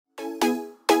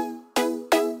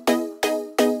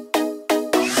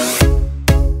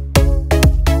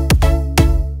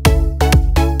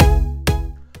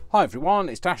Hi everyone,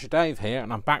 it's Dasher Dave here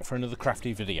and I'm back for another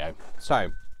crafty video. So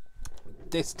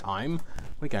this time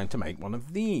we're going to make one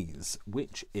of these,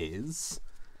 which is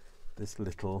this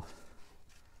little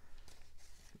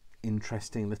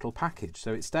interesting little package.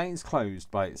 So it stays closed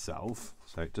by itself,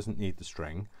 so it doesn't need the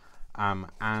string,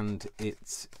 and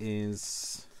it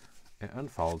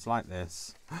unfolds like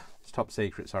this. It's top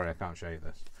secret, sorry I can't show you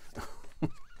this.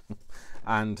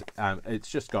 And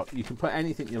it's just got, you can put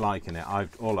anything you like in it.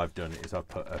 All I've done is I've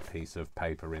put a piece of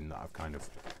paper in that I've kind of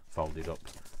folded up,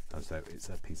 and so it's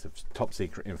a piece of top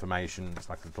secret information. It's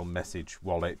like a little message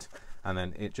wallet, and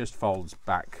then it just folds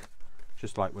back,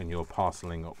 just like when you're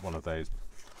parceling up one of those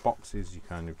boxes. You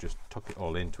kind of just tuck it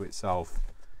all into itself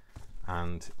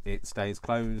and it stays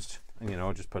closed, and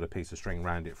I'll just put a piece of string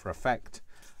around it for effect.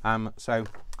 So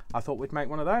I thought we'd make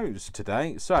one of those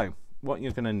today. So what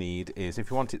you're going to need is, if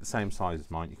you want it the same size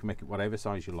as mine, you can make it whatever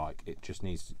size you like. It just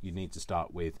needs, you need to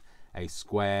start with a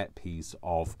square piece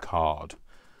of card.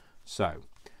 So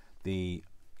the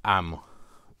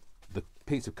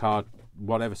piece of card,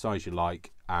 whatever size you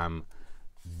like,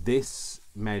 this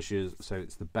measures, so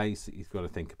it's the base that you've got to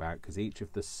think about, because each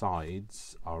of the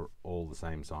sides are all the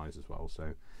same size as well.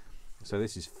 So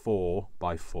this is 4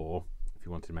 by 4. If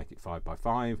you wanted to make it 5 by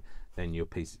 5, then your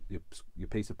piece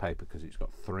of paper, because it's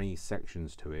got 3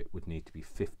 sections to it, would need to be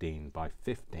 15 by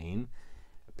 15.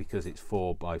 Because it's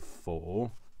 4 by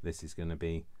 4, this is going to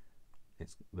be,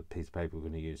 the piece of paper we're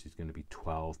going to use is going to be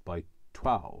 12 by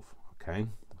 12. Okay,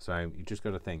 so you just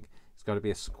got to think it's got to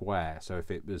be a square. So if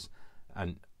it was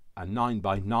a 9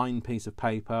 by 9 piece of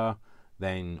paper,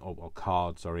 then or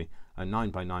card, sorry, a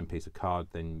 9 by 9 piece of card,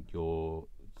 then your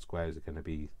squares are going to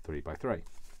be 3 by 3.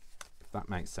 If that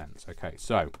makes sense. Okay,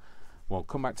 so we'll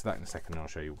come back to that in a second and I'll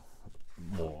show you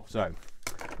more. So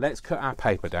let's cut our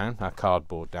paper down, our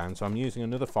cardboard down. So I'm using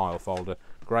another file folder.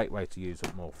 Great way to use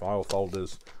up more file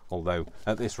folders, although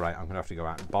at this rate I'm going to have to go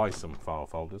out and buy some file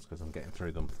folders because I'm getting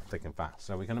through them thick and fast.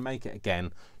 So we're going to make it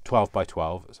again 12 by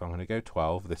 12. So I'm going to go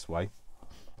 12 this way.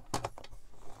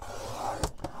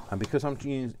 And because I'm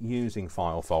using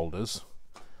file folders,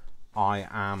 I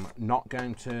am not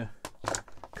going to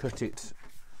cut it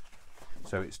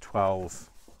so it's 12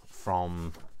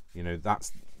 from,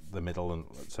 that's the middle, and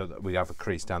so that we have a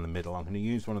crease down the middle. I'm going to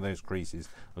use one of those creases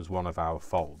as one of our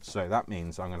folds. So that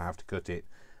means I'm going to have to cut it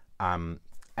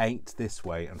 8 this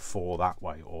way and 4 that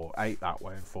way, or 8 that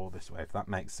way and 4 this way, if that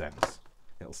makes sense.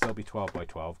 It'll still be 12 by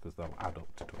 12 because they'll add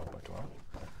up to 12 by 12.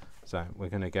 So we're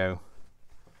going to go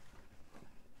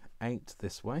 8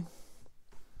 this way.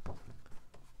 I'm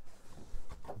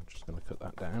just going to cut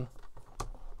that down.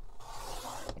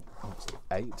 That's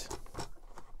 8.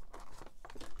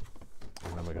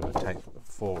 And then we're going to take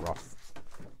 4 off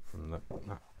from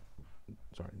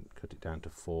cut it down to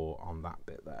 4 on that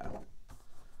bit there.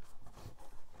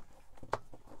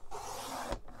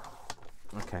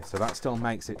 Okay, so that still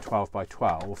makes it 12 by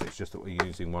 12. It's just that we're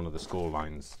using one of the score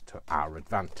lines to our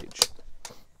advantage.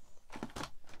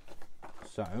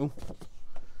 So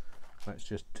let's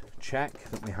just check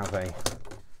that we have a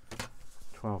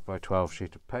 12 by 12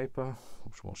 sheet of paper,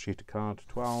 or sheet of card,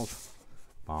 12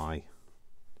 by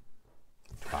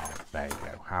 12. There you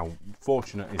go. How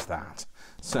fortunate is that?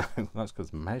 So that's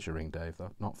because measuring, Dave,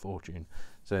 not fortune.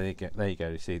 So there you go.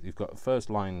 You see, you've got the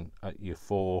first line at your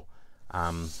 4,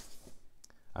 and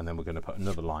then we're going to put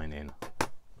another line in.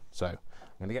 So I'm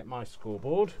going to get my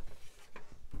scoreboard.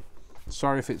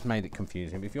 Sorry if it's made it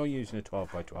confusing, but if you're using a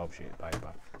 12 by 12 sheet of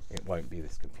paper, it won't be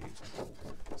this confusing.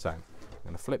 So I'm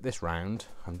going to flip this round,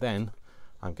 and then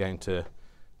I'm going to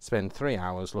spend 3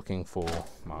 hours looking for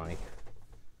my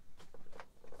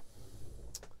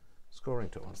scoring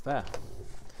tools. There.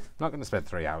 Not going to spend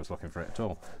 3 hours looking for it at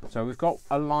all. So we've got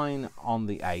a line on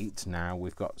the 8 now.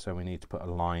 So we need to put a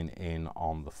line in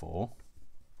on the 4.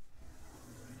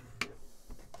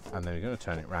 And then we're going to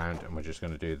turn it round, and we're just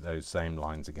going to do those same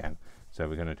lines again. So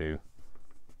we're going to do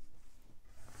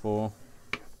 4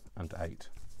 and 8.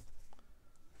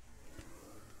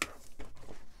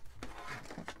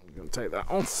 I'm going to take that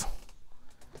off.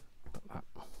 Put that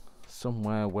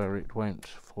somewhere where it won't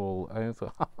fall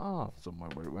over. Somewhere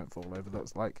where it won't fall over.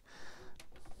 That's like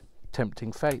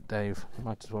tempting fate, Dave. You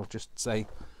might as well just say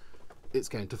it's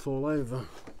going to fall over.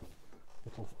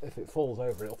 If it falls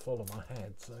over, it'll fall on my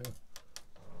head. So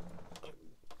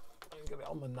get it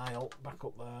on the nail, back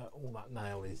up there. Oh, that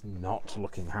nail is not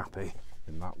looking happy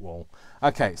in that wall.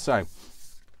 Okay, so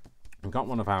we've got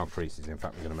one of our creases. In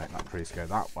fact, we're going to make that crease go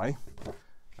that way.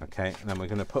 Okay, and then we're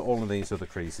going to put all of these other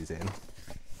creases in.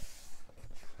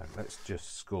 So let's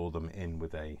just score them in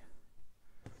with a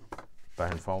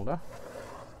bone folder.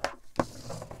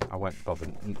 I won't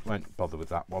bother with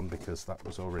that one because that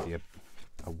was already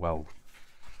a well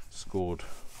scored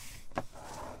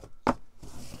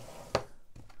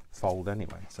fold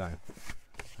anyway. So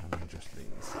and then just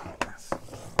these, yes.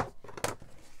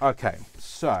 Okay,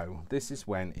 so this is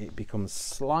when it becomes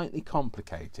slightly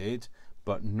complicated,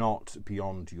 but not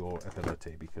beyond your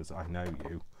ability, because I know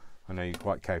you're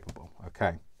quite capable.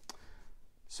 Okay,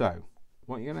 so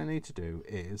what you're going to need to do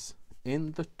is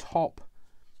in the top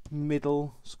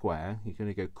middle square, you're going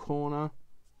to go corner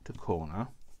to corner.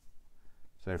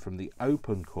 So from the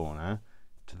open corner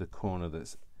to the corner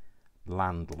that's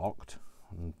landlocked,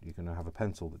 and you're going to have a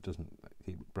pencil that doesn't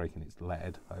keep breaking its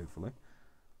lead, hopefully.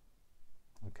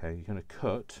 Okay, you're going to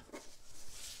cut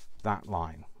that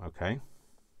line. Okay,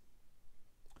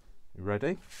 you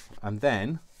ready? And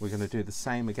then we're going to do the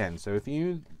same again. So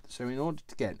in order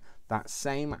to get that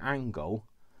same angle,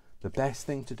 the best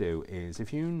thing to do is,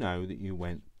 if you know that you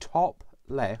went top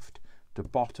left to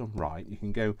bottom right, you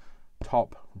can go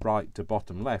top right to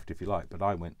bottom left if you like, but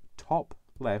I went top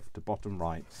left to bottom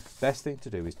right. Best thing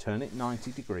to do is turn it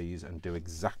 90 degrees and do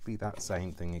exactly that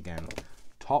same thing again.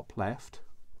 Top left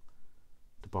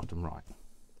to bottom right.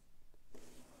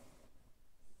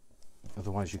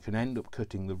 Otherwise you can end up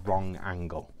cutting the wrong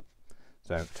angle.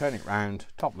 So turn it round,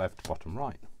 top left to bottom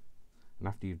right. And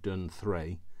after you've done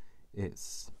 3,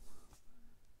 it's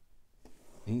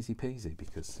easy peasy,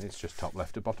 because it's just top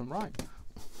left to bottom right.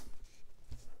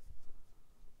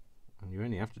 And you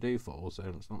only have to do 4, so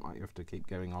it's not like you have to keep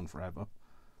going on forever.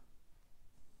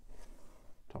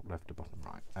 Top left to bottom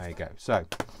right. There you go. So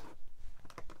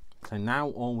now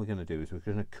all we're going to do is we're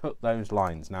going to cut those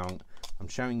lines. Now I'm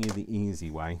showing you the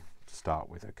easy way to start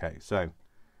with. Okay, so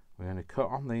we're going to cut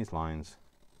on these lines.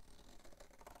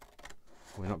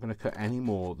 We're not going to cut any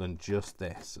more than just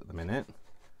this at the minute.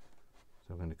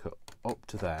 So we're going to cut up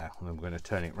to there, and then we're going to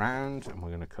turn it round, and we're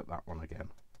going to cut that one again.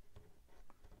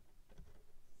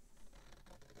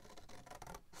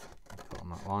 Cut on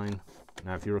that line.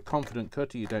 Now if you're a confident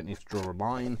cutter, you don't need to draw a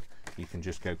line. You can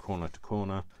just go corner to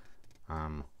corner.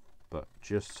 But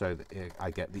just so that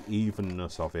I get the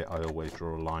evenness of it, I always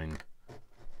draw a line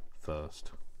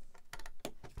first.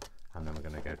 And then we're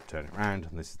going to go turn it round,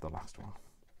 and this is the last one.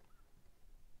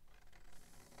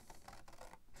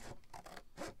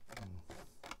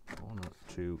 Corner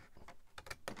to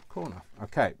corner.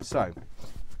 Okay, so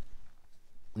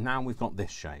now we've got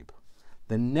this shape.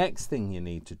 The next thing you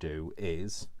need to do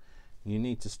is you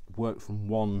need to work from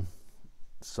one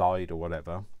side or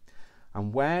whatever,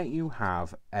 and where you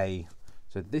have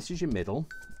so this is your middle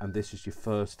and this is your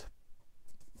first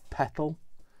petal.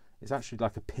 It's actually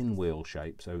like a pinwheel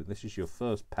shape, so this is your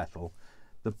first petal.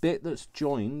 The bit that's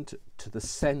joined to the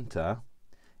center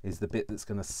is the bit that's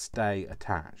going to stay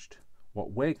attached.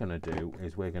 What we're going to do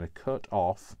is we're going to cut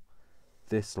off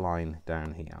this line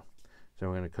down here. So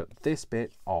we're going to cut this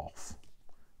bit off.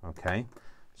 Okay,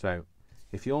 so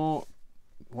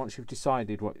once you've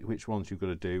decided which ones you've got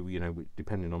to do,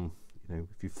 depending on,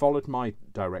 if you followed my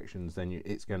directions, then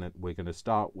we're going to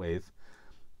start with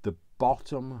the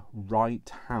bottom right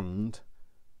hand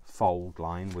fold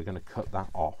line. We're going to cut that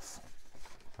off.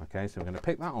 Okay, so we're going to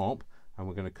pick that up and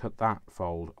we're going to cut that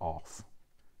fold off.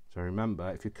 So remember,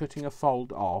 if you're cutting a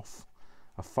fold off,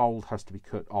 a fold has to be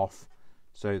cut off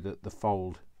so that the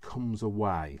fold comes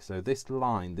away. So this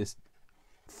line, this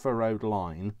furrowed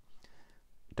line,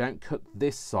 don't cut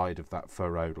this side of that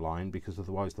furrowed line, because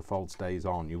otherwise the fold stays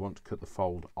on. You want to cut the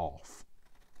fold off.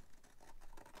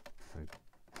 So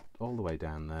all the way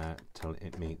down there till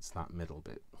it meets that middle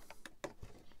bit.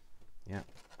 Yeah,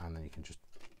 and then you can just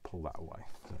pull that away.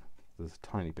 So there's a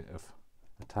tiny bit of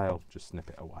a tail, just snip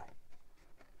it away.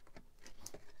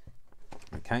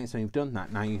 Okay, so you've done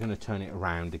that. Now you're going to turn it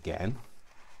around again.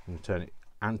 You're going to turn it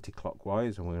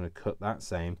anti-clockwise, and we're going to cut that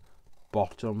same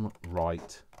bottom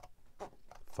right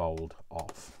fold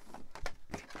off.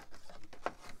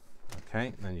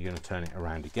 Okay, then you're going to turn it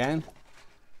around again,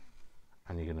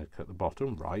 and you're going to cut the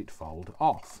bottom right fold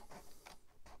off.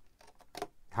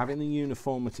 Having the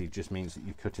uniformity just means that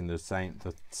you're cutting the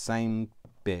same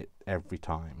bit every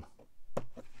time.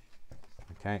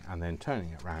 Okay, and then turning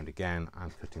it around again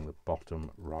and cutting the bottom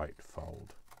right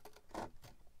fold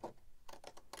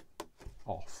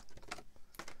off.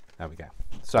 There we go.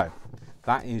 So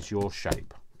that is your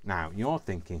shape. Now you're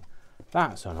thinking,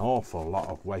 that's an awful lot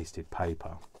of wasted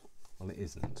paper. Well, it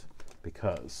isn't,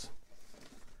 because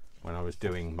when I was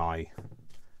doing my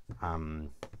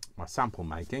my sample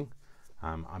making,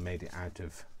 I made it out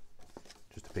of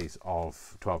just a piece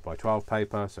of 12 by 12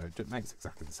 paper, so it makes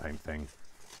exactly the same thing.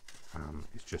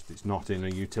 It's not in a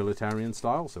utilitarian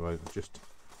style, so it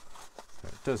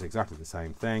does exactly the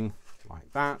same thing.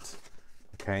 like that.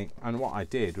 Okay, and what I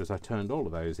did was I turned all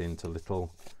of those into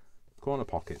little corner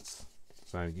pockets,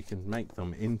 so you can make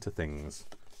them into things.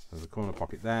 There's a corner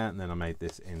pocket there, and then I made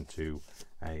this into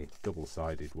a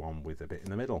double-sided one with a bit in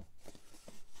the middle.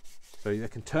 So they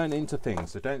can turn into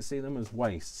things, so don't see them as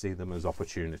waste, see them as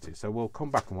opportunities. So we'll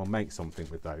come back and we'll make something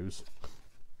with those.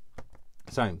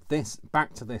 So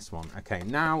back to this one. Okay,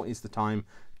 now is the time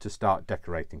to start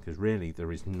decorating, because really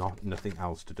there is nothing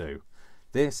else to do.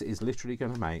 This is literally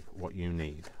going to make what you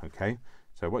need. Okay,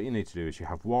 so what you need to do is you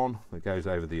have one that goes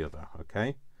over the other.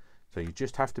 Okay, so you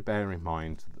just have to bear in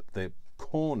mind that the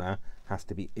corner has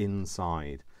to be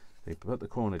inside. So you put the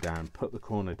corner down, put the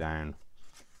corner down,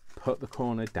 put the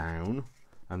corner down,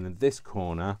 and then this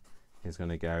corner is going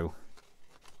to go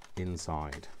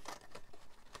inside.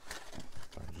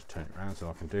 So I'll just turn it around so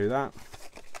I can do that.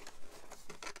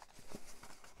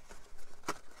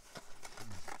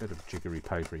 Bit of jiggery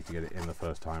pokery to get it in the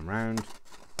first time round.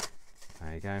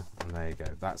 There you go, and there you go,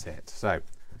 that's it. So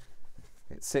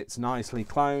it sits nicely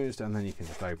closed, and then you can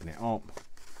just open it up.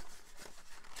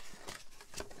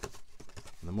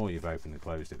 And the more you've opened and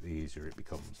closed it, the easier it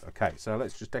becomes. Okay, so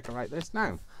let's just decorate this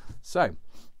now. So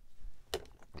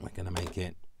we're going to make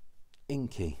it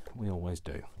inky. We always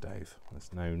do, Dave.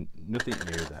 There's nothing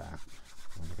new there.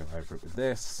 I'm going to go over it with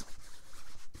this.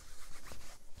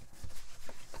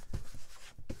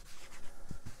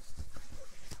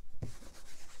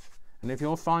 And if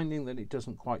you're finding that it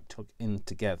doesn't quite tuck in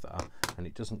together and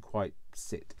it doesn't quite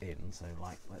sit in, so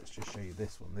like, let's just show you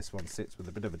this one sits with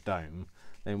a bit of a dome,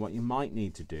 then what you might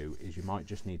need to do is you might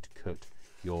just need to cut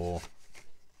your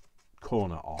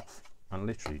corner off, and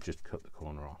literally just cut the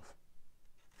corner off.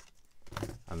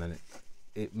 And then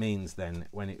it means then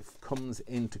when it comes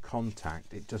into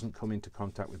contact, it doesn't come into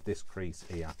contact with this crease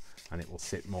here, and it will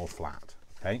sit more flat.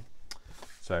 Okay,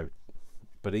 so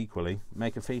but equally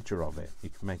make a feature of it.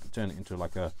 You can turn it into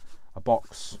like a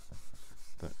box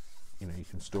that, you know, you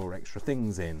can store extra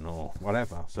things in or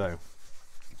whatever. So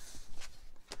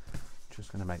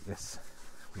just going to make this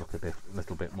look a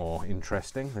little bit more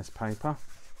interesting, this paper.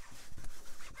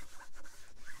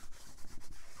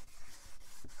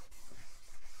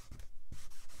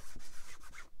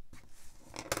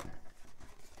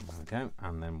 There we go,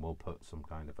 and then we'll put some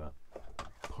kind of a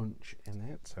punch in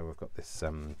it. So we've got this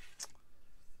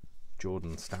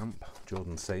Jordan stamp,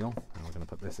 Jordan seal, and we're going to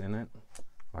put this in it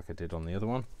like I did on the other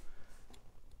one.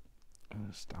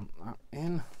 Stamp that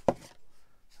in. There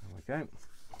we go.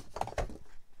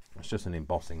 It's just an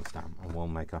embossing stamp, and we'll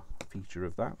make a feature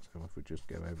of that. So if we just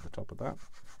go over the top of that,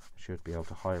 we should be able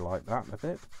to highlight that a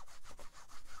bit.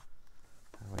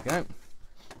 There we go.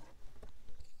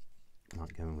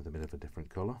 Might go in with a bit of a different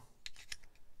colour.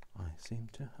 I seem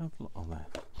to have on there.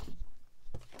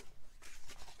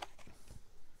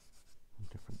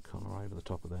 Different colour over the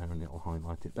top of there, and it'll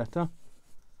highlight it better. And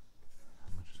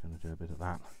we're just going to do a bit of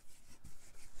that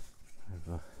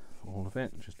over all of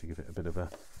it, just to give it a bit of a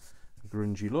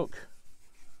grungy look.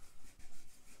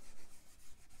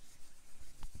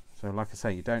 So like I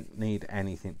say, you don't need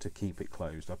anything to keep it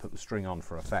closed. I put the string on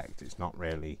for effect. It's not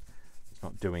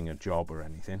doing a job or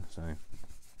anything. So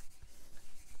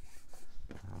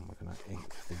we're going to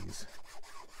ink these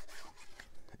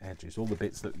edges, all the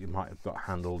bits that you might have got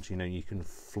handled. You know, you can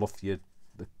fluff the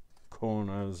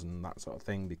corners and that sort of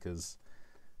thing, because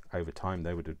over time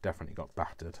they would have definitely got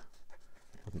battered,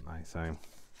 wouldn't they? So,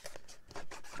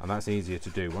 and that's easier to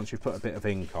do once you've put a bit of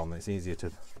ink on. It's easier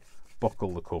to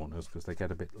buckle the corners because they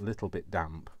get a little bit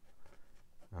damp,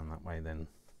 and that way then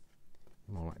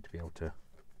you're more likely to be able to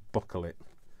buckle it,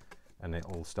 and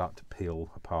it'll start to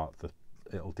peel apart.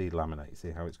 It'll delaminate.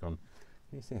 See how it's gone?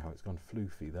 Can you see how it's gone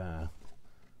floofy there?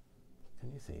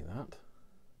 Can you see that?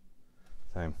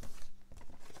 So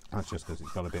that's just because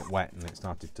it's got a bit wet and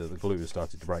the glue has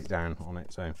started to break down on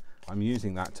it. So I'm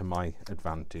using that to my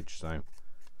advantage. So, and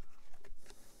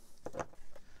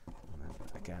then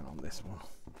again on this one,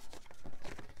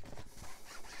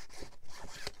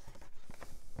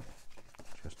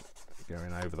 just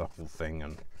going over the whole thing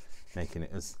and making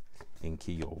it as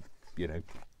inky or, you know,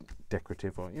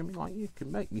 decorative, or like you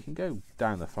can go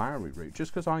down the flowery route.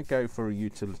 Just because I go for a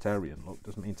utilitarian look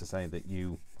doesn't mean to say that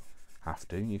you have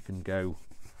to. You can do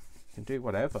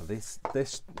whatever. This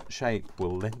shape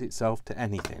will lend itself to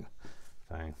anything.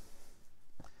 So,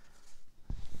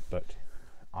 but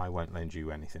I won't lend you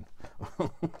anything.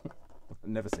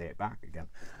 Never see it back again.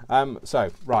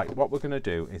 So right, what we're going to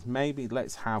do is maybe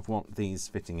let's have these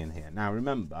fitting in here. Now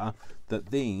remember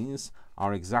that these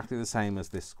are exactly the same as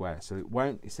this square, so it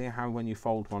won't, you see how when you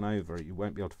fold one over, you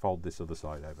won't be able to fold this other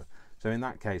side over. So in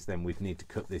that case then we'd need to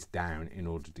cut this down in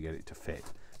order to get it to fit.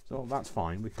 So that's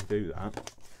fine, we can do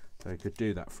that. So we could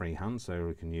do that freehand, so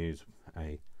we can use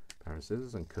a pair of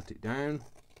scissors and cut it down.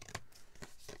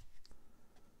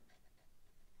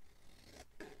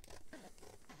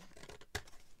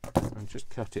 And just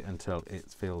cut it until it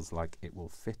feels like it will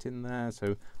fit in there.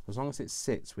 So as long as it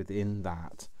sits within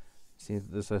that, see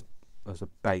there's a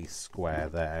base square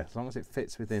there. As long as it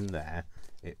fits within there,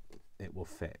 it will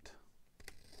fit.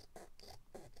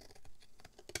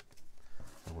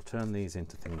 And we'll turn these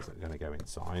into things that are going to go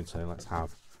inside. So let's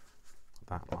have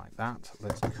that like that.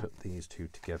 Let's cut these two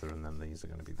together, and then these are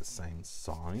going to be the same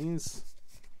size.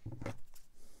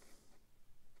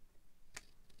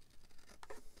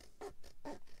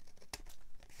 There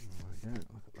we go,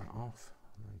 look at that off,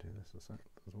 and then do this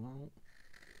as well.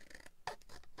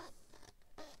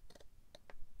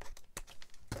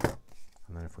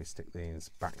 And then if we stick these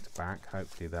back to back,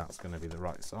 hopefully that's going to be the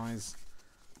right size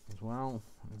as well,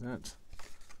 is it?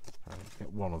 Let's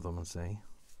get one of them and see.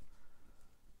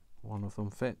 One of them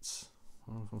fits.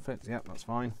 One of them fits, yep, that's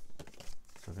fine.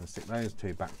 So we're going to stick those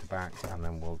two back to back, and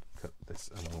then we'll cut this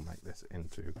and we'll make this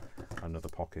into another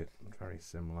pocket, very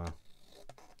similar.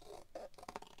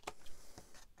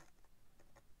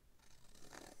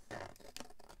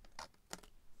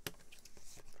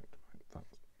 That's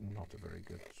not a very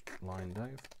good line,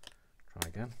 Dave. Try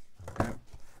again. Okay.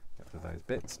 Get rid of those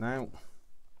bits now.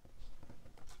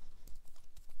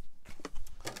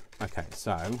 Okay,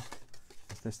 so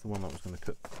is this the one that I was going to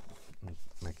cut and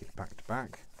make it back to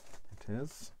back? It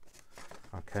is.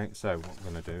 Okay, so what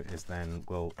we're going to do is then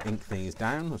we'll ink these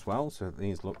down as well, so that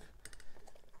these look,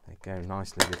 they go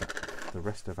nicely with the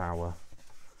rest of our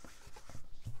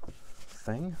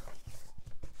thing.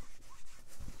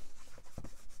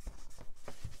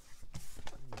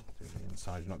 Do the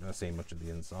inside. You're not going to see much of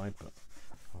the inside, but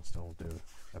I'll still do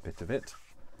a bit of it.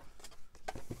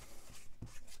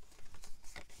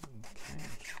 Okay,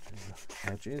 do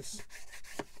the edges.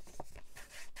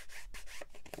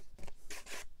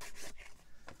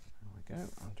 There we go.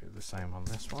 I'll do the same on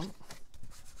this one.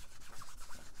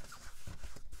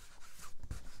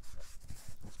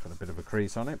 It's got a bit of a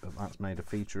crease on it, but that's made a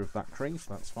feature of that crease.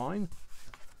 That's fine.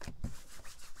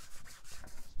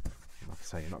 Like I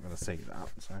say, you're not going to see that,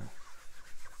 so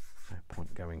no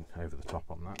point going over the top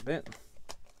on that bit.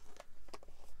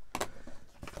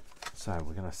 So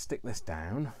we're going to stick this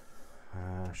down.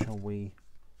 Shall we?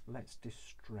 Let's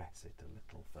distress it a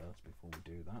little first before we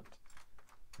do that.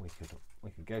 We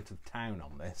could go to town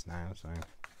on this now. So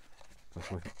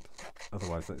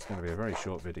otherwise, it's going to be a very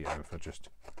short video if I just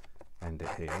end it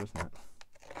here, isn't it?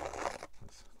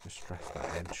 Let's distress that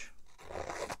edge,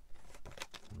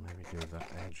 and maybe do that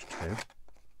edge too.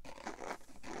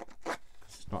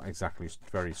 It's not exactly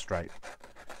very straight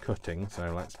cutting,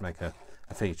 so let's make a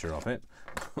feature of it.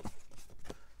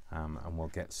 And we'll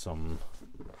get some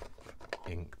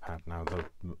ink pad now.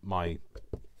 My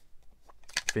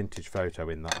vintage photo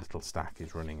in that little stack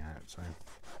is running out, so I'm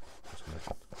just going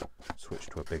to switch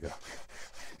to a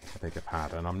bigger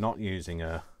pad. And I'm not using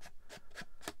a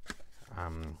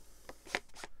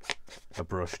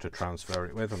brush to transfer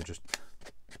it with. I'm just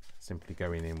simply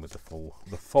going in with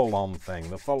the full-on thing,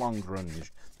 the full-on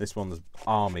grunge. This one's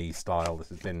army style. This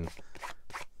has been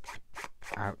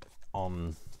out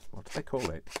on, what do they call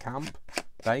it? Camp?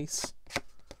 Base?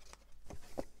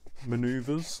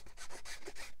 Maneuvers?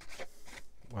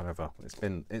 Whatever. It's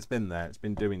been there. It's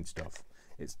been doing stuff.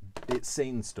 It's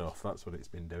seen stuff. That's what it's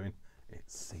been doing.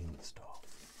 It's seen stuff.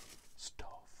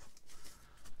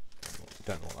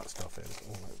 Don't know what that stuff is.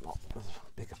 Oh, there's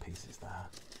bigger pieces there.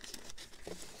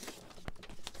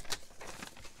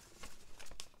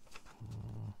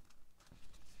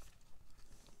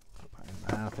 Put that in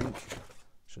there, I think.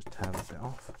 Just tear that bit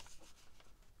off.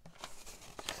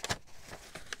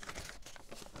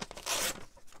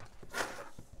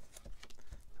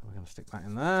 So we're going to stick that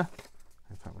in there.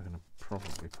 In fact, we're going to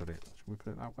probably put it. Should we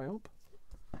put it that way up?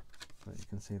 So that you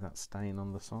can see that stain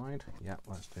on the side. Yeah,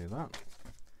 let's do that.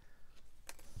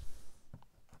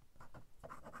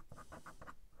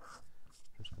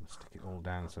 Just going to stick it all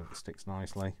down so it sticks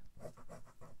nicely.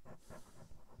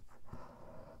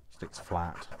 Sticks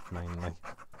flat mainly.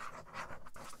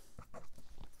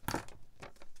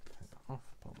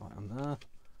 There.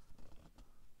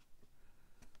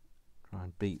 Try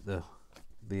and beat the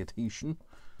adhesion.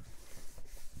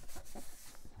 There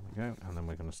we go, and then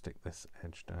we're going to stick this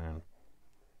edge down.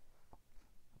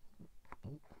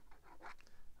 And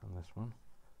this one.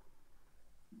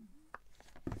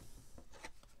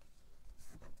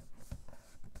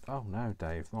 Oh no,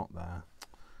 Dave, not there.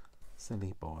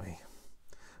 Silly boy.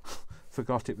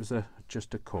 Forgot it was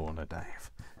just a corner,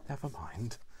 Dave. Never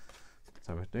mind. It's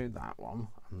So we'll do that one,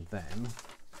 and then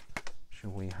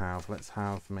shall we have, let's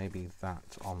have maybe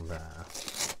that on there.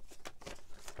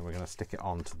 So we're going to stick it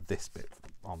onto this bit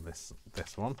on this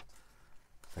one.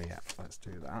 So yeah, let's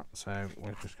do that. So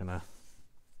we're just going to,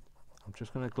 I'm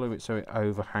just going to glue it so it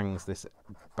overhangs this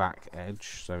back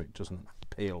edge so it doesn't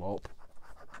peel up.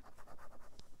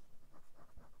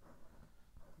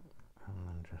 And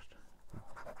then just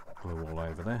glue all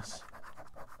over this.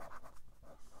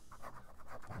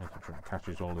 Making sure it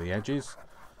catches all the edges.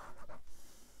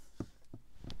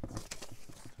 So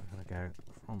I'm going to go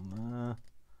from there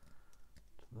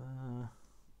to there,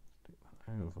 stick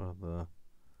that over the,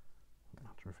 doesn't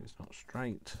matter if it's not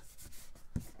straight,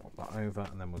 pop that over,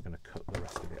 and then we're going to cut the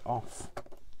rest of it off.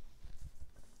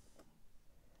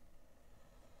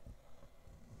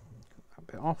 Cut that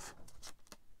bit off.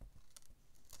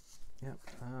 Yep,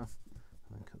 and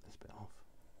then cut this bit off.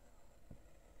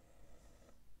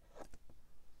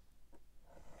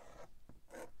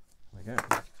 There we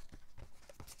go.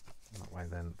 That way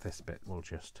then this bit will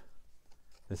just,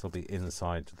 this will be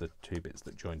inside the two bits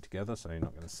that join together, so you're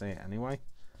not going to see it anyway.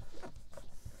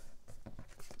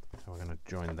 So we're going to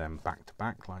join them back to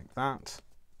back like that.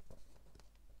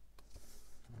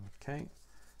 Okay.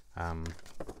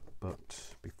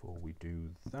 But before we do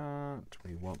that,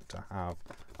 we want to have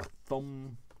a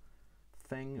thumb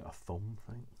thing.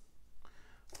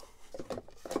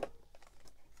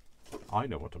 I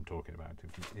know what I'm talking about,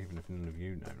 even if none of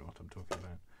you know what I'm talking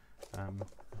about.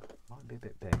 Might be a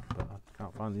bit big, but I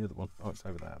can't find the other one. Oh, it's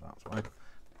over there, that's why.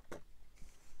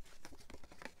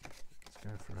 Let's go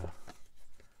for a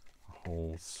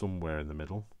hole somewhere in the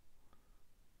middle.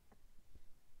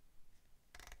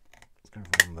 Let's go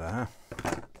for one there.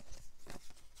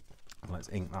 And let's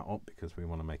ink that up because we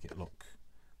want to make it look,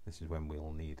 this is when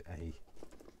we'll need a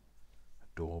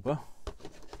dauber.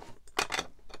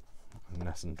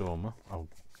 Ness and Dormer. Oh,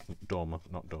 Dormer,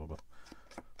 not Dauber.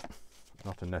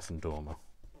 Not a Ness and Dormer,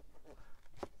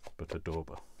 but a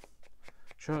dauber.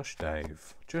 Shush,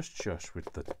 Dave. Just shush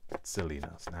with the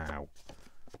silliness now.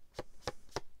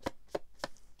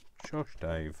 Shush,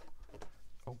 Dave.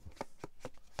 Oh.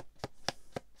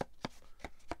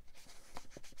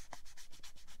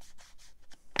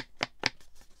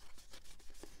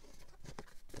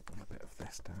 A bit of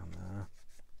this down there.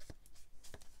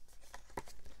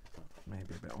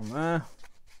 Maybe a bit on there,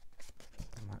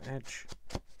 on that edge,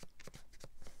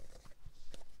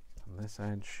 and this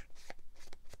edge.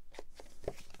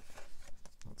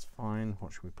 That's fine.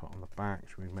 What should we put on the back?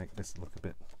 Should we make this look a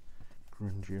bit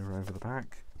grungier over the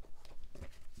back?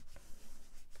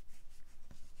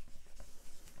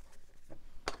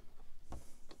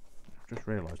 I've just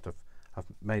realised I've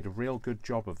made a real good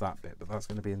job of that bit, but that's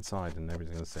going to be inside and nobody's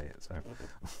going to see it. So.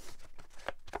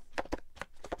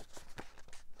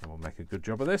 We'll make a good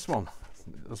job of this one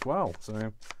as well.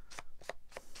 So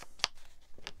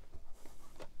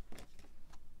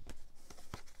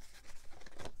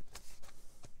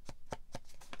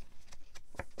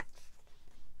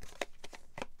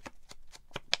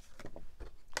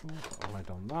put a lid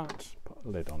on that, put a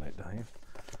lid on it, Dave,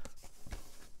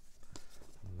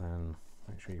 and then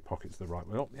make sure your pocket's the right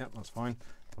way up. Yep, that's fine.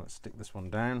 Let's stick this one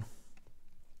down.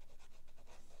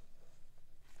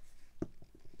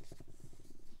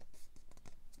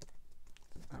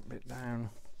 Bit down,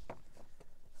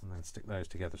 and then stick those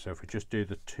together. So if we just do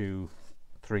the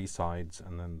 3 sides,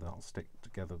 and then they'll stick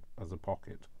together as a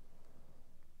pocket.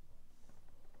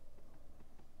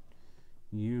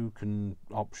 You can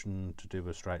option to do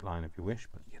a straight line if you wish,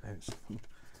 but you know, it's,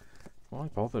 why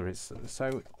bother? It's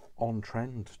so on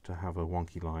trend to have a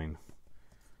wonky line.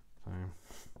 So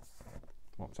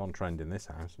what's on trend in this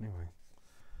house anyway?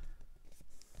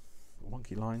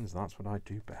 Wonky lines, that's what I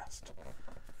do best.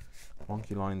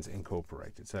 Wonky lines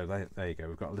incorporated. So there you go.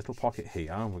 We've got a little pocket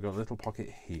here, and we've got a little pocket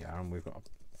here, and we've got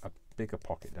a bigger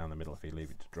pocket down the middle if you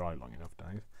leave it to dry long enough,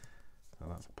 Dave. So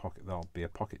that's a pocket. There'll be a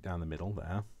pocket down the middle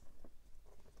there.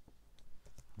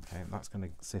 Okay, that's going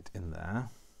to sit in there.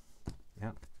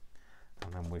 Yep.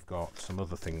 And then we've got some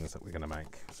other things that we're going to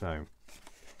make. So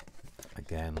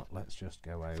again, let's just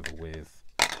go over with.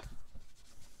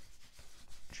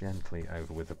 Gently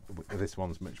over with this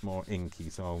one's much more inky,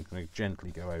 so I'm going to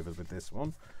gently go over with this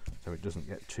one so it doesn't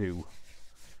get too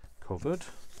covered.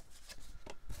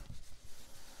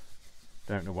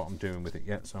 Don't know what I'm doing with it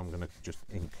yet, so I'm going to just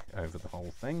ink over the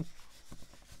whole thing.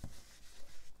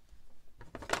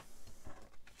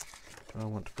 Do I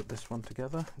want to put this one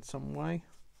together in some way?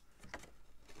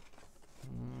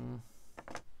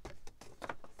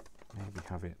 Maybe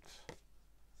have it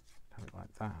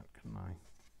like that, couldn't I?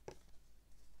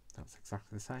 That's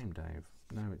exactly the same, Dave.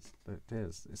 No, it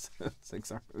is. It's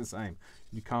exactly the same.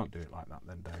 You can't do it like that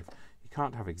then, Dave. You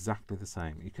can't have exactly the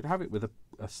same. You could have it with a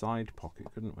side pocket,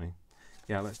 couldn't we?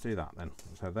 Yeah, let's do that then.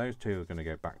 So those two are going to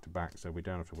go back to back, so we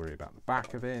don't have to worry about the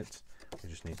back of it. We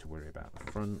just need to worry about the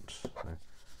front. So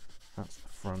that's the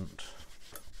front.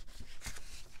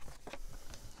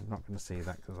 I'm not going to see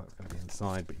that because that's going to be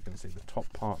inside, but you can see the top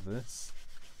part of this.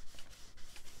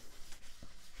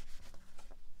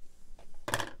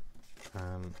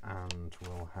 And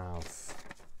we'll have,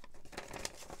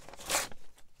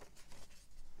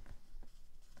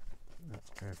 let's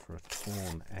go for a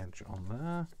torn edge on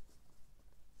there.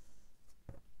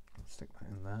 Let's stick that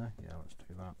in there. Yeah, let's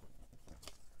do that.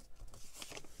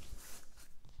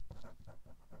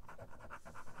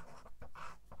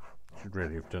 Should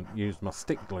really have used my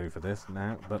stick glue for this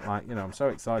now, but like, you know, I'm so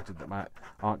excited that my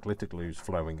art glitter glue is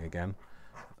flowing again.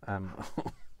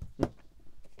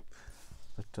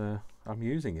 But I'm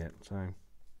using it,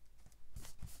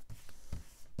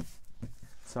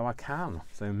 so I can.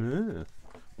 So okay,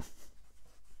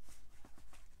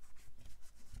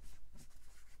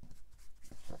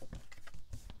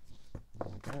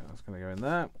 that's going to go in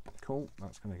there. Cool.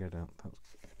 That's going to go down.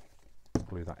 Let's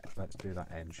glue that. Let's do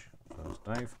that edge first,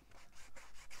 Dave.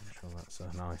 Make sure that's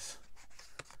a nice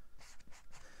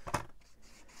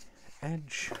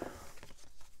edge.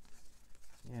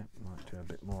 Yeah, might do a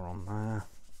bit more on there.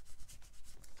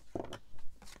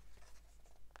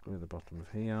 Glue the bottom of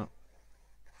here.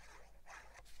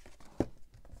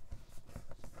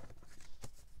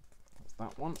 That's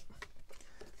that one.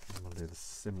 And we'll do the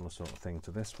similar sort of thing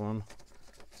to this one.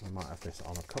 We might have this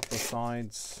on a couple of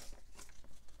sides.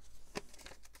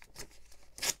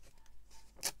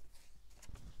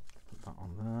 Put that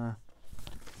on there.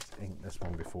 Let's ink this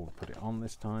one before we put it on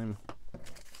this time.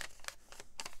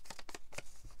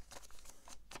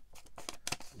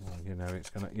 You know it's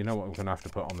gonna. You know what we're gonna have to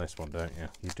put on this one, don't you?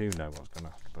 You do know what's gonna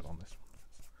have to put on this one.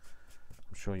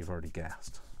 I'm sure you've already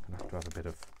guessed. Gonna have to have a bit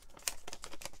of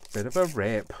a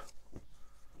rip,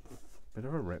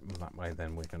 and that way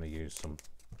then we're going to use some of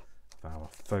our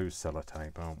faux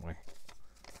sellotape, aren't we?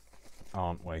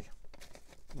 Well,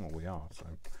 we are. So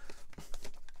I'm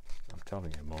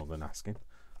telling you more than asking.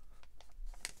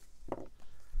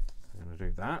 We're going to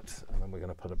do that, and then we're going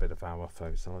to put a bit of our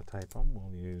faux sellotape on.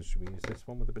 Should we use this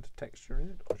one with a bit of texture in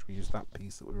it, or should we use that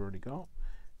piece that we've already got?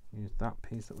 Use that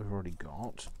piece that we've already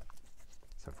got.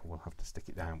 So we'll have to stick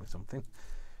it down with something.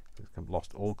 We've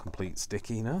lost all complete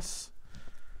stickiness.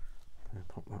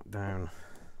 Pop that down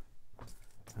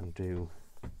and do.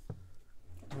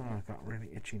 Oh, I've got a really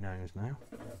itchy nose now.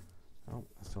 Oh,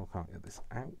 I still can't get this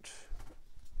out.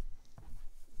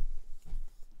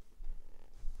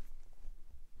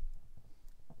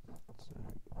 So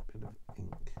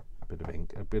a bit of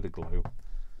ink, a bit of glue.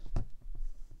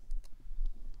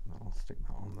 I'll stick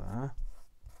that on there.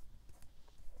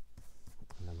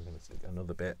 And then we're going to stick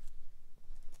another bit,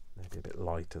 maybe a bit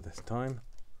lighter this time.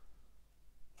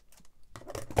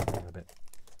 And a bit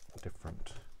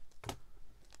different. There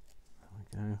we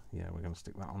go. Yeah, we're going to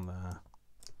stick that on there.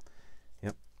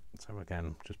 Yep. So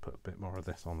again, just put a bit more of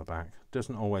this on the back.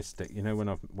 Doesn't always stick. You know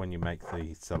when you make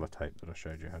the sellotape that I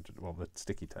showed you how to, well, the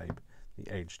sticky tape,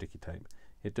 the age sticky tape,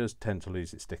 it does tend to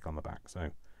lose its stick on the back.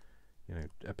 So, you know,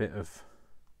 a bit of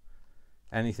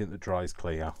anything that dries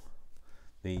clear.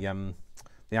 The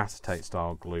acetate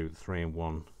style glue, the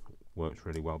 3-in-1, works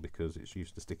really well because it's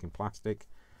used to sticking plastic,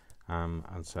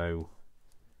 and so,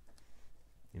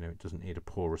 you know, it doesn't need a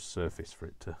porous surface for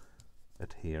it to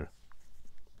adhere.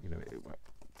 You know,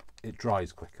 it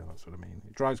dries quicker. That's what I mean.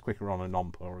 It dries quicker on a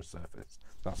non-porous surface.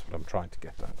 That's what I'm trying to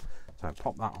get at. So I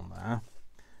pop that on there. I'm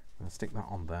going to stick that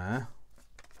on there.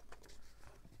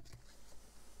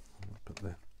 Put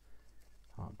the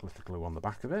art glitter glue on the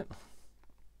back of it.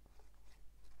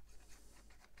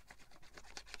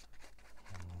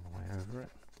 All the way over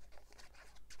it.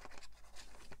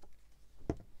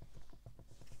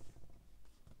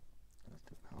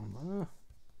 Stick that on there.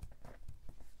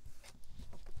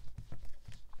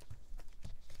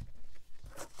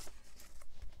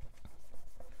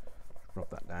 Rub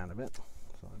that down a bit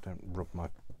so I don't rub my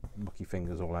mucky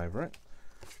fingers all over it.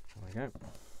 There we go.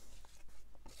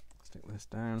 Stick this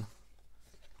down.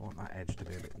 I want that edge to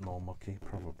be a bit more mucky,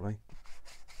 probably.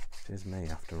 It is me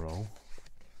after all.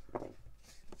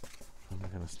 And we're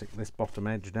going to stick this bottom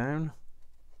edge down.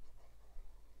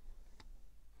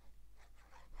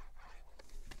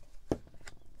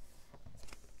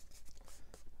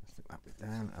 Stick that bit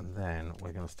down, and then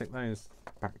we're going to stick those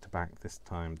back to back, this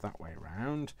time that way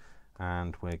round,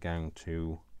 and we're going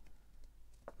to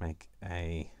make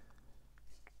a,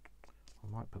 I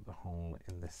might put the hole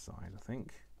in this side, I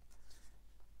think.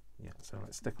 Yeah, so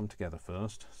let's stick them together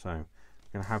first. So I'm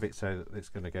going to have it so that it's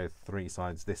going to go 3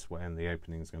 sides this way and the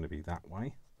opening is going to be that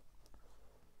way.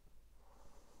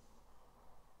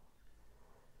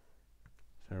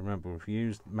 So remember,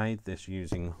 we've made this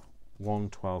using one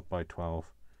 12 by 12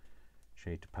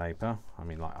 sheet of paper. I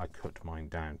mean, like, I cut mine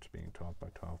down to being 12 by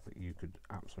 12, but you could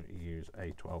absolutely use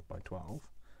a 12 by 12.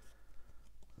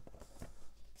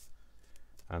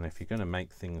 And if you're going to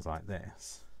make things like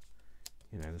this,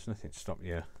 you know, there's nothing to stop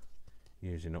you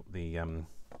using up the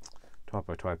 12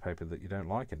 by 12 paper that you don't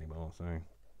like anymore, so,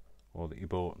 or that you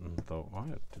bought and thought, why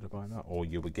did I buy that? Or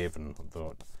you were given and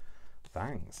thought,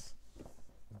 thanks.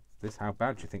 This, how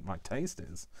bad do you think my taste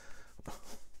is?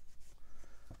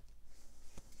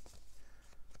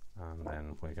 And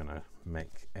then we're going to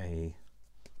make a,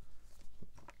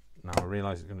 now I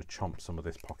realise it's going to chomp some of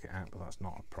this pocket out, but that's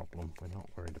not a problem. We're not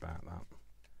worried about that.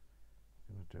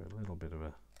 I'm going to do a little bit of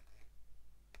a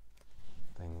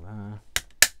thing there.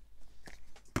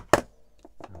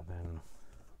 And then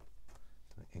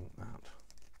ink that.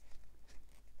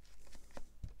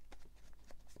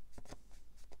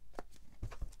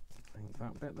 Ink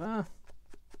that bit there.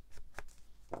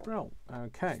 Well,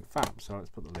 okay, fab. So let's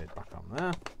put the lid back on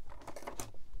there.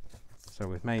 So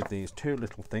we've made these 2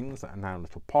 little things that are now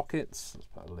little pockets. Let's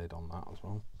put a lid on that as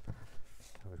well.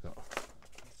 So we've got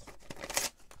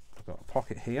a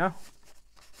pocket here.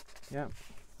 Yeah,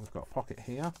 we've got a pocket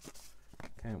here.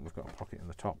 Okay, and we've got a pocket in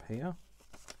the top here.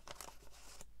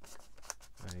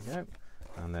 There you go.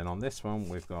 And then on this one,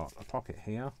 we've got a pocket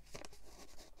here.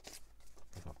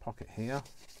 We've got a pocket here.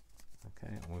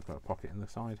 Okay, and we've got a pocket in the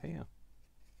side here.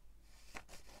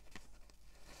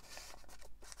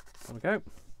 There we go.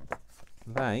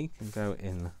 They can go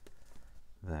in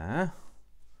there.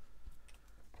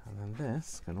 And then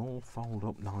this can all fold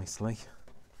up nicely.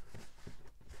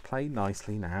 Play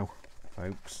nicely now,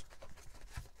 folks.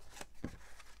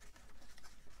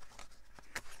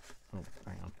 Oh,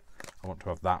 hang on. I want to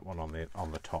have that one on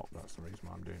the top. That's the reason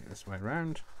why I'm doing it this way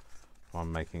around.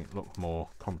 I'm making it look more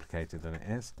complicated than it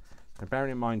is. Now,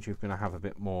 bearing in mind you're going to have a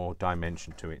bit more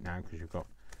dimension to it now because you've got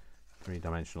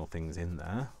 3-dimensional things in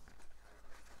there.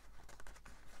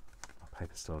 My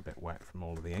paper's still a bit wet from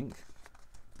all of the ink.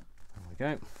 There we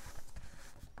go.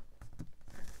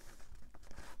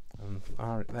 And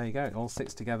all right, there you go. It all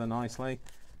sits together nicely.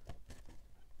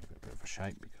 Give it a bit of a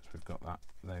shape because we've got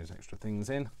those extra things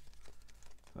in.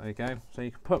 There you go. So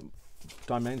you can put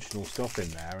dimensional stuff in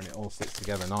there and it all sits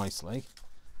together nicely.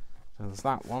 So there's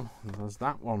that one and there's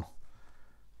that one.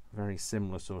 Very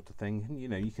similar sort of thing. And, you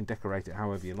know, you can decorate it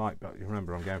however you like, but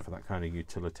remember I'm going for that kind of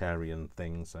utilitarian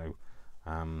thing, so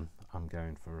I'm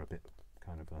going for a bit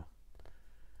kind of a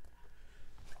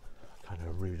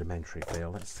rudimentary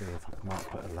feel. Let's see if I might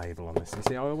put a label on this. You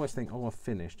see, I always think, oh, I've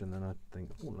finished, and then I think,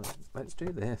 oh, let's do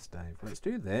this, Dave. Let's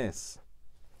do this.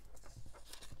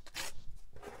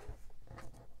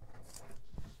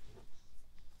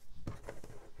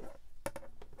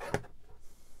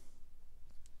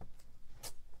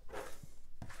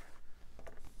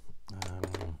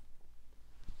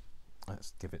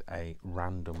 Let's give it a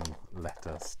random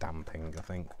letter stamping, I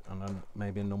think, and then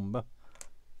maybe a number.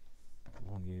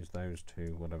 We'll use those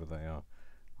 2, whatever they are.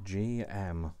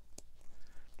 GM,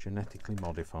 genetically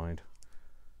modified.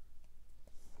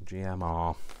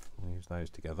 GMR, we'll use those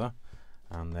together.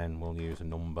 And then we'll use a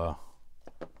number.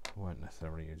 We won't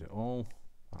necessarily use it all.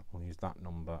 We'll use that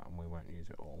number and we won't use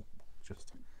it all.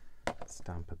 Just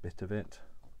stamp a bit of it.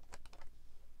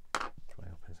 Which way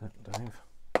up is it, Dave?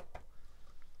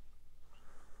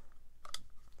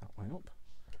 That way up.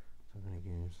 So I'm going to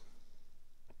use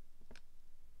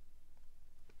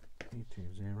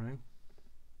P20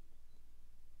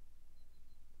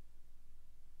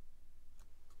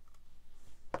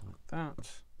 like that.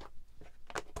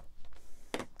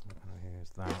 I'm going to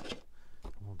use that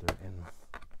and we'll do it in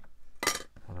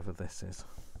whatever this is.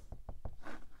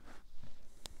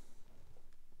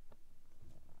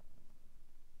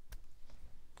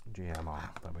 GMR,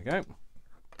 there we go.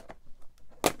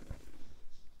 Write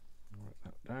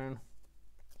that down.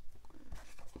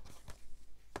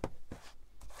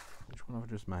 Which one have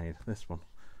I just made? This one.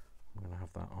 I'm going to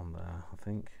have that on there, I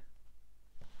think.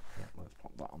 Yeah, let's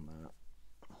pop that on there.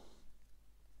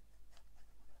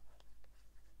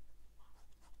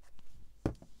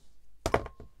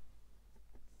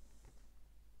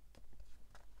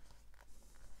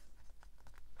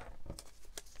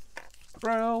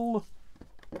 Brill!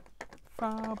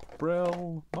 Fab,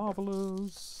 brill,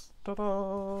 marvellous,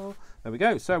 ta-da! There we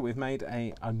go. So we've made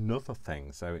another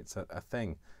thing. So it's a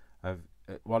thing of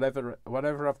whatever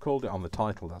I've called it on the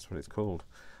title. That's what it's called.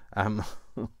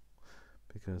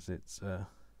 because it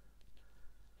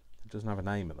doesn't have a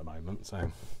name at the moment.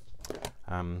 So,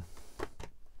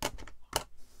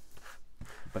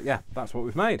 but yeah, that's what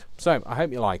we've made. So I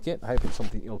hope you like it. I hope it's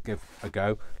something you'll give a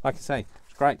go. Like I say,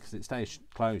 it's great because it stays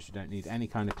closed. You don't need any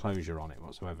kind of closure on it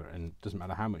whatsoever, and it doesn't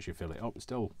matter how much you fill it up, it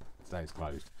still stays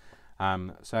closed.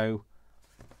 So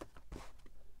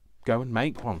go and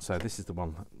make one. So this is the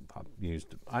one that I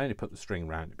used. I only put the string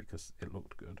around it because it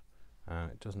looked good.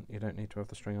 You don't need to have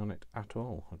the string on it at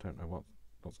all. I don't know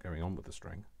what's going on with the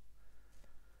string.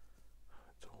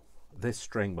 This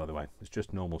string, by the way, is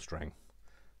just normal string.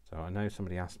 So I know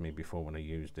somebody asked me before when I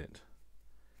used it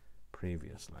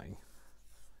previously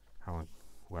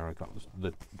where I got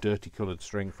the dirty coloured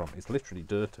string from. It's literally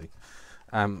dirty.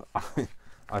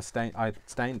 I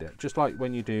stained it, just like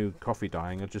when you do coffee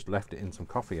dyeing. I just left it in some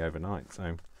coffee overnight.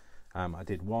 So I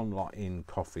did one lot in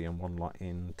coffee and one lot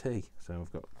in tea. So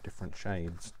I've got different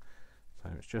shades. So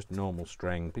it's just normal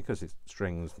string, because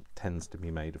strings tends to be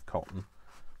made of cotton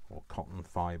or cotton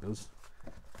fibres.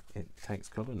 It takes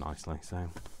colour nicely. So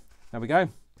there we go.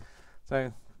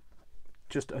 So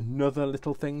just another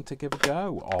little thing to give a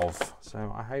go of.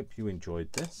 So I hope you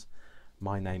enjoyed this.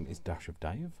 My name is Dash of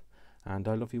Dave, and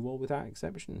I love you all without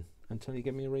exception until you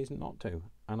give me a reason not to.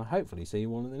 And I hopefully see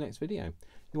you all in the next video.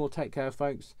 You all take care,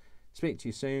 folks. Speak to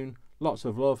you soon. Lots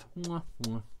of love. Mwah,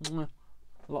 mwah, mwah.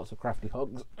 Lots of crafty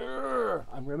hugs.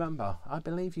 And remember, I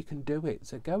believe you can do it.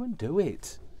 So go and do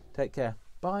it. Take care.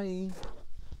 Bye.